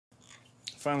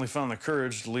Finally found the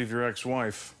courage to leave your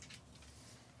ex-wife.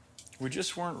 We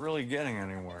just weren't really getting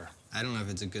anywhere. I don't know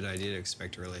if it's a good idea to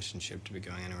expect a relationship to be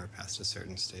going anywhere past a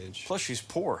certain stage. Plus, she's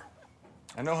poor.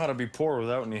 I know how to be poor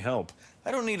without any help. I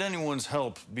don't need anyone's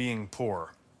help being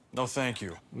poor. No, thank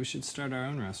you. We should start our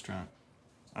own restaurant.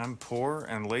 I'm poor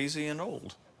and lazy and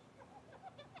old.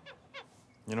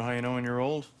 You know how you know when you're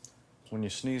old? When you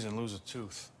sneeze and lose a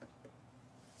tooth.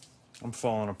 I'm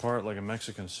falling apart like a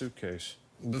Mexican suitcase.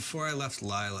 Before I left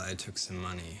Lila, I took some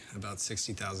money, about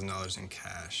 $60,000 in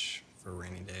cash for a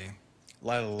rainy day.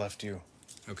 Lila left you.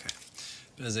 Okay.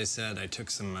 But as I said, I took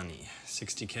some money.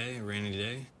 $60K, a rainy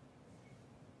day.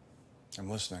 I'm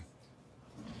listening.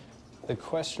 The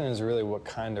question is really what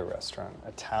kind of restaurant?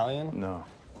 Italian? No.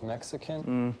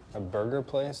 Mexican? A burger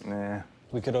place? Nah.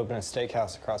 We could open a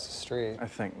steakhouse across the street. I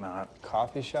think not.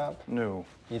 Coffee shop? No.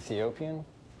 Ethiopian?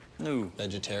 No.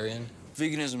 Vegetarian?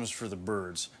 Veganism is for the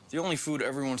birds. The only food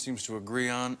everyone seems to agree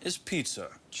on is pizza.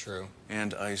 True.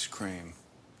 And ice cream.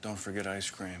 Don't forget ice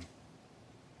cream.